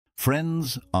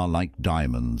Friends are like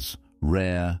diamonds,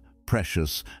 rare,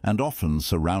 precious, and often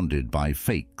surrounded by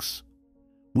fakes.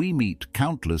 We meet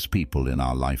countless people in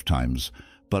our lifetimes,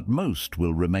 but most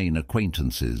will remain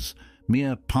acquaintances,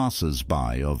 mere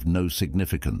passers-by of no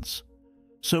significance.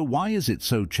 So why is it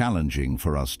so challenging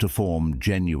for us to form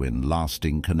genuine,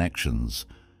 lasting connections?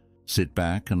 Sit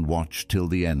back and watch till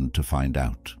the end to find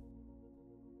out.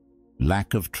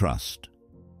 Lack of trust.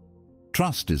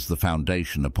 Trust is the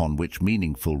foundation upon which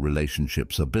meaningful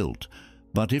relationships are built,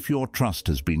 but if your trust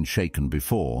has been shaken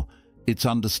before, it's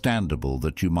understandable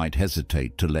that you might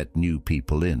hesitate to let new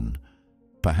people in.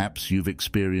 Perhaps you've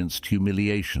experienced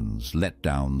humiliations,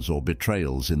 letdowns, or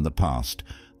betrayals in the past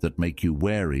that make you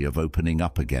wary of opening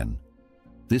up again.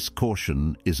 This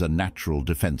caution is a natural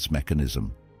defense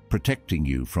mechanism, protecting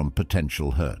you from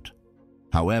potential hurt.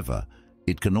 However,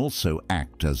 it can also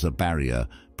act as a barrier,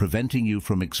 preventing you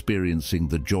from experiencing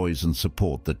the joys and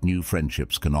support that new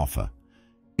friendships can offer.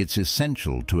 It's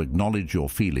essential to acknowledge your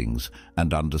feelings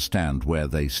and understand where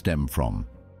they stem from.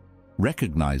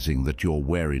 Recognizing that your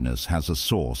wariness has a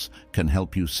source can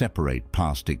help you separate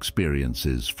past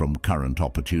experiences from current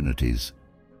opportunities.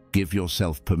 Give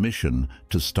yourself permission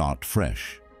to start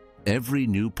fresh. Every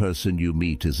new person you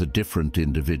meet is a different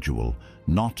individual,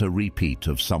 not a repeat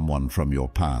of someone from your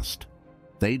past.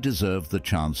 They deserve the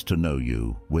chance to know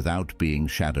you without being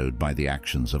shadowed by the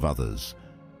actions of others.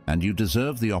 And you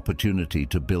deserve the opportunity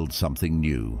to build something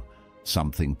new,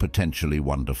 something potentially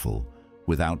wonderful,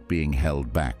 without being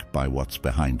held back by what's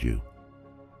behind you.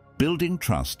 Building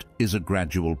trust is a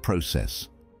gradual process.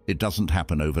 It doesn't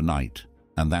happen overnight,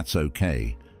 and that's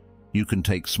okay. You can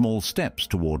take small steps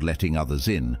toward letting others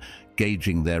in,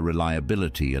 gauging their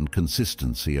reliability and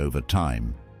consistency over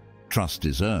time. Trust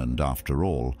is earned, after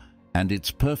all, and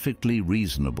it's perfectly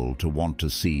reasonable to want to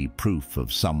see proof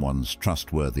of someone's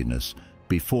trustworthiness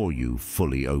before you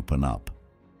fully open up.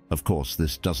 Of course,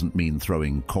 this doesn't mean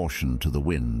throwing caution to the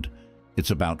wind.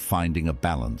 It's about finding a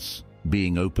balance,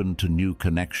 being open to new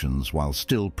connections while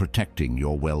still protecting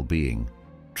your well-being.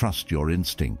 Trust your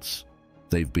instincts.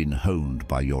 They've been honed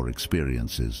by your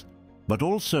experiences. But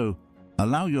also,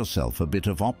 allow yourself a bit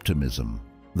of optimism,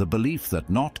 the belief that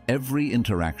not every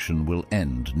interaction will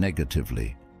end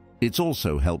negatively. It's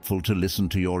also helpful to listen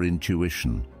to your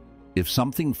intuition. If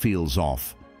something feels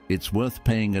off, it's worth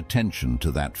paying attention to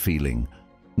that feeling.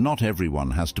 Not everyone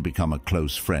has to become a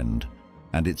close friend,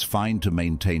 and it's fine to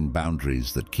maintain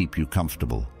boundaries that keep you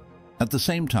comfortable. At the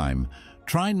same time,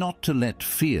 try not to let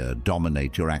fear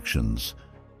dominate your actions.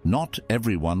 Not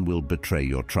everyone will betray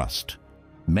your trust.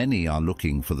 Many are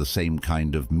looking for the same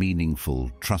kind of meaningful,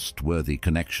 trustworthy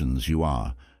connections you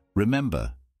are.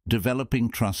 Remember, developing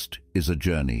trust is a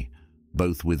journey,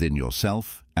 both within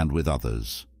yourself and with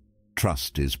others.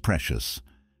 Trust is precious,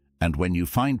 and when you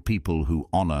find people who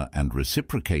honor and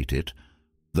reciprocate it,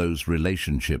 those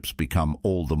relationships become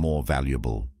all the more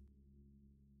valuable.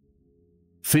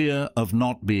 Fear of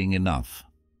not being enough.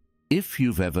 If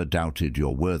you've ever doubted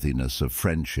your worthiness of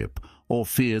friendship or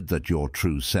feared that your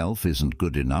true self isn't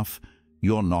good enough,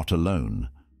 you're not alone.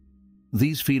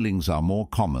 These feelings are more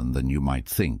common than you might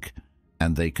think,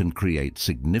 and they can create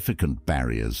significant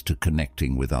barriers to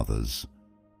connecting with others.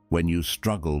 When you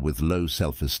struggle with low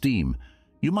self-esteem,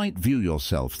 you might view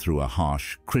yourself through a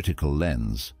harsh, critical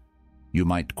lens. You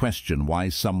might question why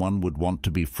someone would want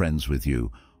to be friends with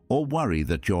you, or worry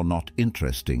that you're not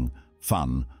interesting,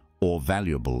 fun, or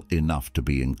valuable enough to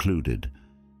be included.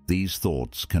 These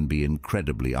thoughts can be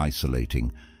incredibly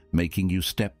isolating, making you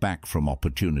step back from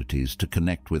opportunities to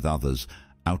connect with others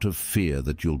out of fear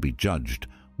that you'll be judged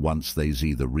once they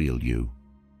see the real you.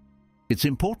 It's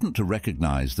important to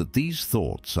recognize that these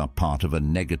thoughts are part of a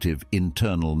negative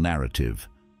internal narrative,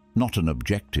 not an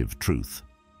objective truth.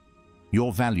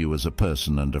 Your value as a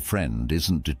person and a friend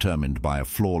isn't determined by a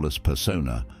flawless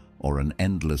persona or an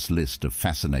endless list of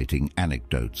fascinating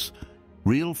anecdotes.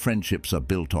 Real friendships are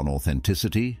built on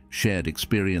authenticity, shared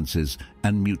experiences,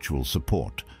 and mutual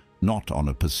support, not on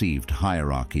a perceived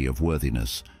hierarchy of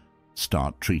worthiness.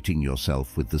 Start treating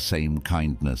yourself with the same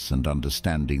kindness and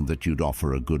understanding that you'd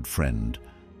offer a good friend.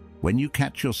 When you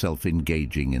catch yourself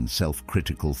engaging in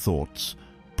self-critical thoughts,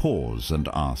 pause and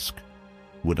ask,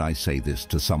 would I say this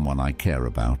to someone I care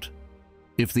about?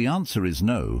 If the answer is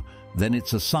no, then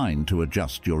it's a sign to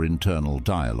adjust your internal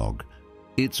dialogue.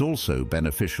 It's also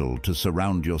beneficial to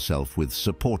surround yourself with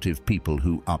supportive people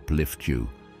who uplift you.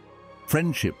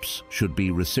 Friendships should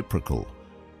be reciprocal,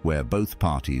 where both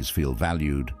parties feel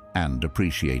valued and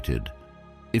appreciated.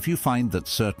 If you find that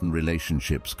certain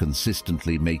relationships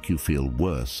consistently make you feel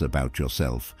worse about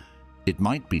yourself, it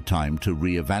might be time to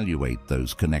reevaluate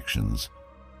those connections.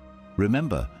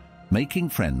 Remember, Making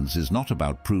friends is not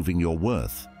about proving your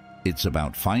worth. It's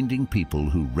about finding people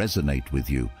who resonate with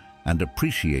you and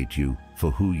appreciate you for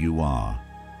who you are.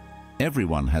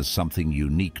 Everyone has something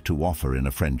unique to offer in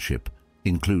a friendship,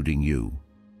 including you.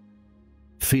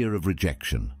 Fear of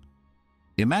rejection.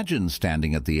 Imagine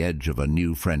standing at the edge of a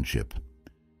new friendship.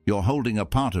 You're holding a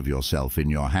part of yourself in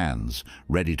your hands,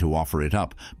 ready to offer it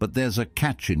up, but there's a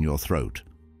catch in your throat.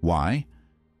 Why?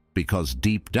 Because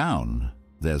deep down,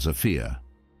 there's a fear.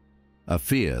 A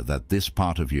fear that this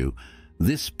part of you,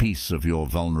 this piece of your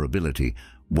vulnerability,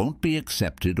 won't be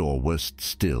accepted or, worse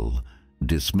still,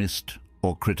 dismissed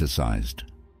or criticized.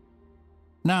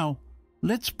 Now,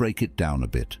 let's break it down a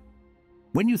bit.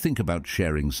 When you think about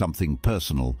sharing something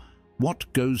personal,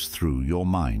 what goes through your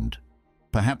mind?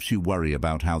 Perhaps you worry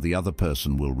about how the other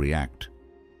person will react.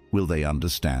 Will they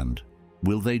understand?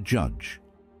 Will they judge?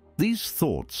 These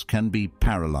thoughts can be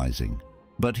paralyzing,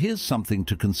 but here's something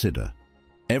to consider.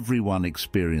 Everyone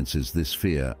experiences this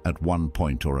fear at one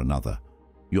point or another.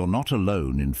 You're not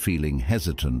alone in feeling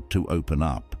hesitant to open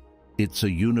up. It's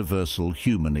a universal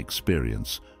human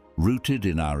experience, rooted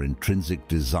in our intrinsic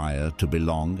desire to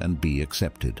belong and be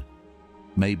accepted.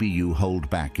 Maybe you hold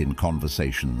back in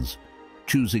conversations,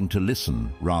 choosing to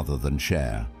listen rather than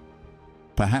share.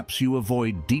 Perhaps you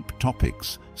avoid deep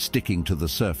topics, sticking to the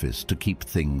surface to keep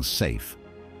things safe.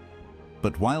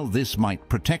 But while this might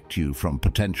protect you from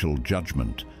potential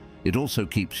judgment, it also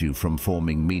keeps you from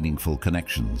forming meaningful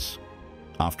connections.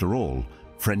 After all,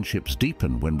 friendships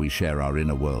deepen when we share our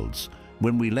inner worlds,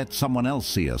 when we let someone else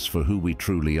see us for who we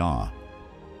truly are.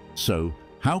 So,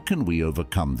 how can we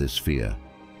overcome this fear?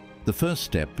 The first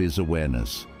step is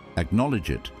awareness. Acknowledge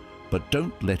it, but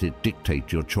don't let it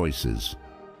dictate your choices.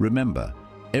 Remember,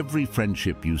 every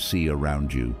friendship you see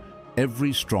around you,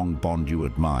 every strong bond you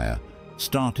admire,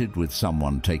 started with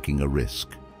someone taking a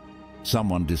risk.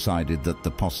 Someone decided that the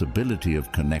possibility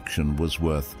of connection was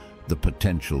worth the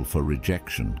potential for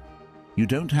rejection. You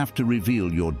don't have to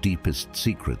reveal your deepest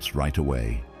secrets right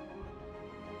away.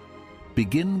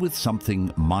 Begin with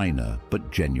something minor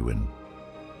but genuine.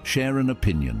 Share an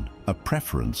opinion, a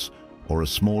preference, or a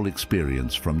small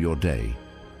experience from your day.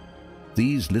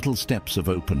 These little steps of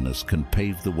openness can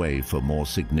pave the way for more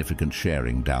significant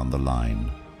sharing down the line.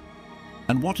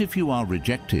 And what if you are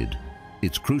rejected?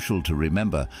 It's crucial to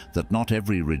remember that not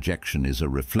every rejection is a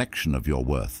reflection of your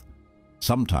worth.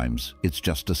 Sometimes it's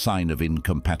just a sign of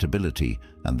incompatibility,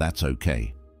 and that's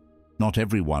okay. Not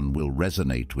everyone will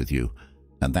resonate with you,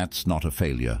 and that's not a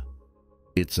failure.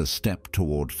 It's a step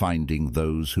toward finding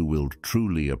those who will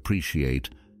truly appreciate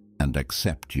and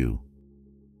accept you.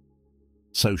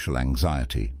 Social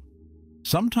anxiety.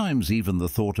 Sometimes even the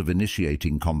thought of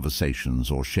initiating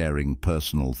conversations or sharing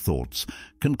personal thoughts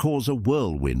can cause a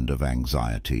whirlwind of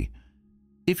anxiety.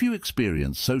 If you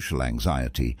experience social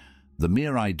anxiety, the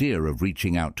mere idea of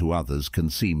reaching out to others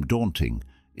can seem daunting.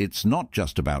 It's not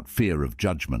just about fear of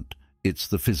judgment. It's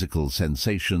the physical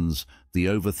sensations, the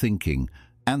overthinking,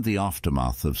 and the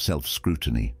aftermath of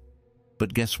self-scrutiny.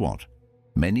 But guess what?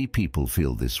 Many people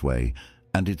feel this way,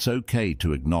 and it's okay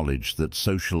to acknowledge that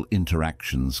social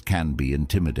interactions can be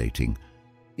intimidating.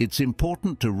 It's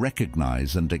important to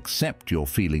recognize and accept your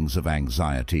feelings of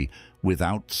anxiety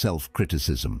without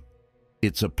self-criticism.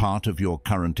 It's a part of your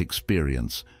current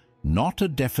experience, not a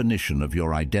definition of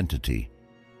your identity.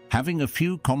 Having a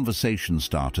few conversation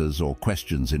starters or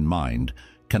questions in mind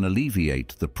can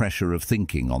alleviate the pressure of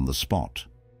thinking on the spot.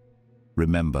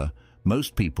 Remember,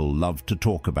 most people love to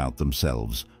talk about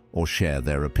themselves or share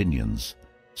their opinions,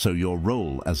 so your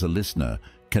role as a listener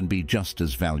can be just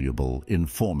as valuable in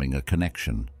forming a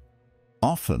connection.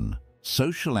 Often,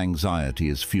 social anxiety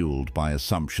is fueled by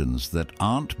assumptions that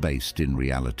aren't based in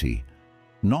reality.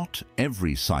 Not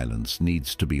every silence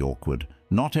needs to be awkward,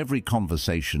 not every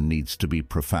conversation needs to be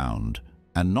profound,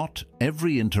 and not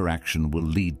every interaction will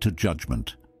lead to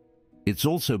judgment. It's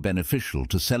also beneficial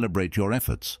to celebrate your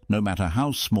efforts, no matter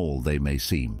how small they may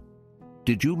seem.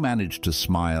 Did you manage to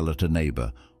smile at a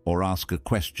neighbor or ask a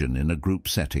question in a group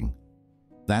setting?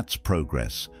 That's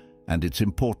progress, and it's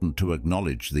important to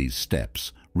acknowledge these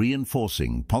steps,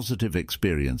 reinforcing positive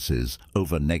experiences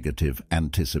over negative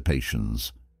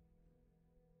anticipations.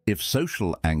 If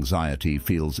social anxiety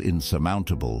feels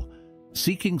insurmountable,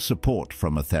 seeking support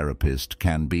from a therapist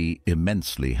can be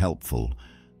immensely helpful.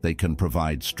 They can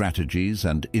provide strategies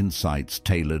and insights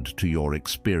tailored to your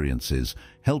experiences,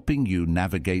 helping you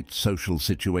navigate social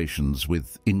situations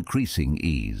with increasing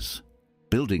ease.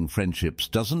 Building friendships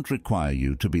doesn't require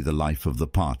you to be the life of the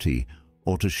party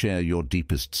or to share your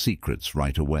deepest secrets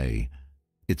right away.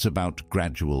 It's about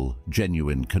gradual,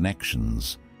 genuine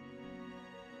connections.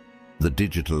 The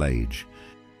digital age.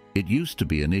 It used to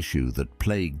be an issue that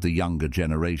plagued the younger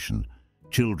generation,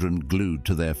 children glued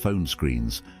to their phone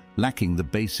screens, lacking the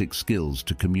basic skills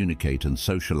to communicate and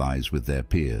socialize with their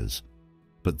peers.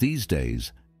 But these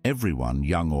days, everyone,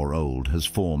 young or old, has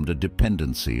formed a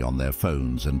dependency on their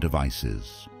phones and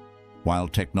devices. While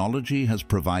technology has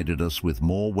provided us with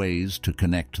more ways to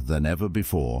connect than ever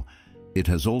before, it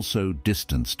has also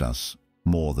distanced us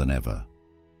more than ever.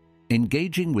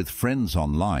 Engaging with friends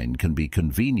online can be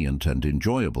convenient and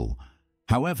enjoyable.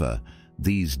 However,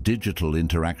 these digital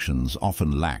interactions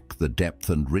often lack the depth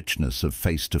and richness of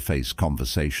face-to-face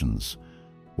conversations.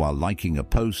 While liking a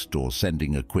post or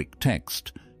sending a quick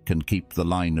text can keep the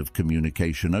line of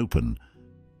communication open,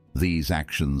 these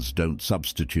actions don't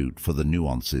substitute for the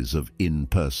nuances of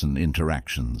in-person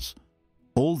interactions.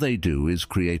 All they do is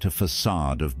create a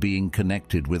facade of being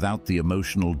connected without the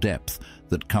emotional depth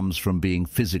that comes from being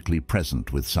physically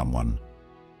present with someone.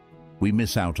 We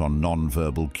miss out on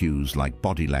non-verbal cues like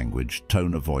body language,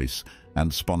 tone of voice,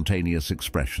 and spontaneous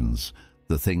expressions,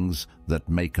 the things that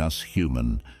make us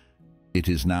human. It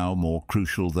is now more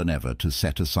crucial than ever to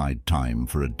set aside time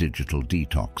for a digital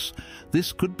detox.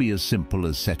 This could be as simple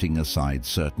as setting aside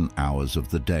certain hours of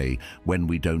the day when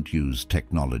we don't use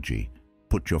technology.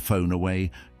 Put your phone away,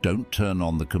 don't turn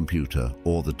on the computer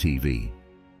or the TV.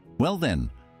 Well then,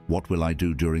 what will I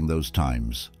do during those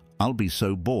times? I'll be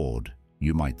so bored,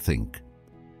 you might think.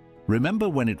 Remember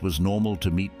when it was normal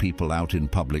to meet people out in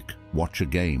public, watch a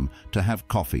game, to have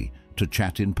coffee, to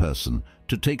chat in person,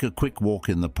 to take a quick walk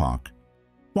in the park?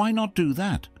 Why not do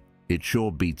that? It sure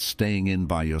beats staying in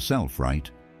by yourself, right?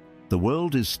 The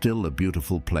world is still a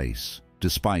beautiful place,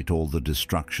 despite all the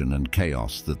destruction and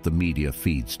chaos that the media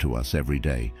feeds to us every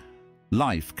day.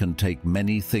 Life can take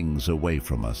many things away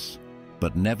from us,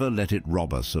 but never let it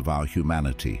rob us of our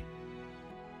humanity.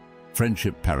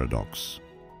 Friendship paradox.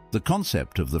 The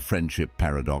concept of the friendship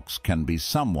paradox can be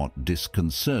somewhat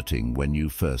disconcerting when you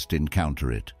first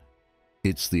encounter it.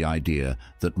 It's the idea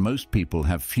that most people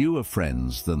have fewer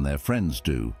friends than their friends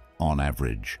do, on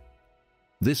average.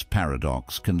 This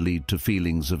paradox can lead to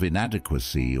feelings of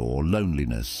inadequacy or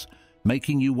loneliness,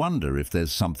 making you wonder if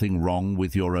there's something wrong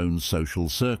with your own social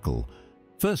circle.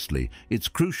 Firstly, it's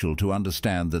crucial to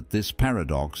understand that this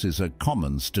paradox is a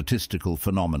common statistical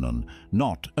phenomenon,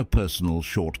 not a personal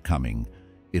shortcoming.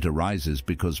 It arises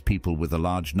because people with a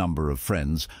large number of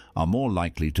friends are more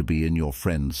likely to be in your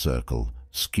friend circle,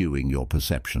 skewing your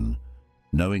perception.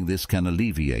 Knowing this can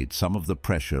alleviate some of the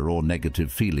pressure or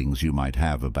negative feelings you might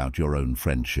have about your own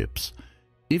friendships.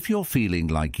 If you're feeling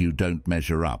like you don't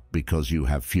measure up because you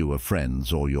have fewer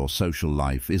friends or your social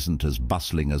life isn't as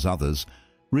bustling as others,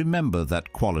 remember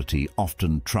that quality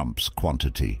often trumps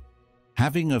quantity.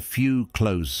 Having a few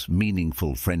close,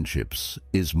 meaningful friendships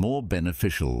is more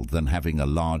beneficial than having a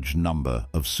large number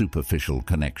of superficial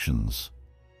connections.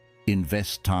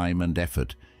 Invest time and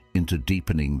effort into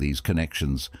deepening these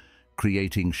connections,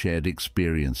 creating shared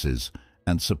experiences,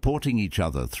 and supporting each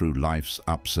other through life's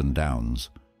ups and downs.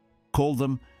 Call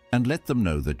them and let them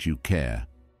know that you care.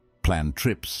 Plan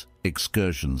trips,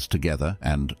 excursions together,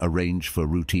 and arrange for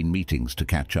routine meetings to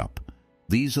catch up.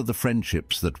 These are the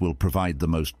friendships that will provide the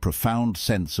most profound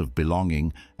sense of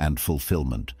belonging and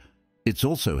fulfillment. It's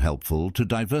also helpful to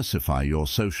diversify your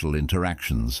social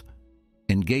interactions.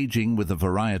 Engaging with a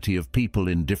variety of people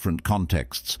in different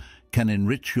contexts can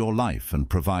enrich your life and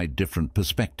provide different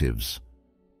perspectives.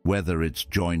 Whether it's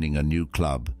joining a new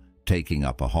club, taking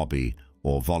up a hobby,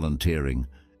 or volunteering,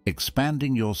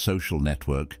 expanding your social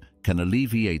network can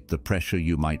alleviate the pressure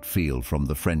you might feel from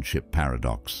the friendship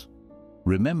paradox.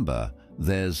 Remember,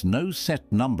 there's no set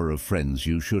number of friends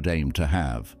you should aim to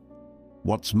have.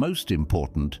 What's most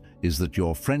important is that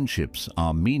your friendships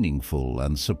are meaningful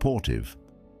and supportive.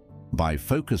 By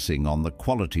focusing on the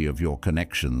quality of your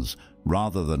connections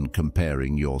rather than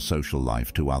comparing your social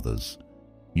life to others,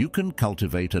 you can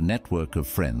cultivate a network of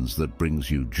friends that brings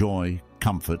you joy,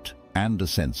 comfort, and a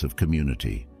sense of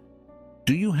community.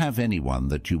 Do you have anyone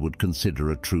that you would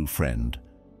consider a true friend?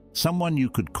 Someone you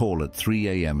could call at 3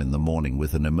 a.m. in the morning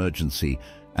with an emergency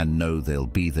and know they'll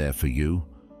be there for you?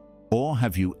 Or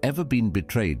have you ever been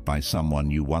betrayed by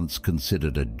someone you once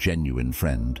considered a genuine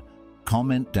friend?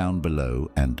 Comment down below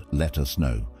and let us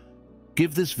know.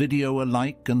 Give this video a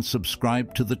like and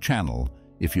subscribe to the channel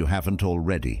if you haven't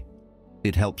already.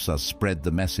 It helps us spread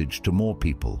the message to more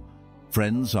people.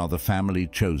 Friends are the family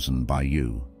chosen by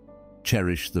you.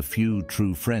 Cherish the few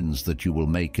true friends that you will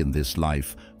make in this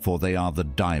life, for they are the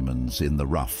diamonds in the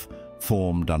rough,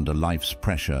 formed under life's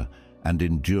pressure and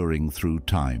enduring through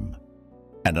time.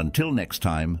 And until next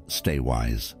time, stay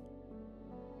wise.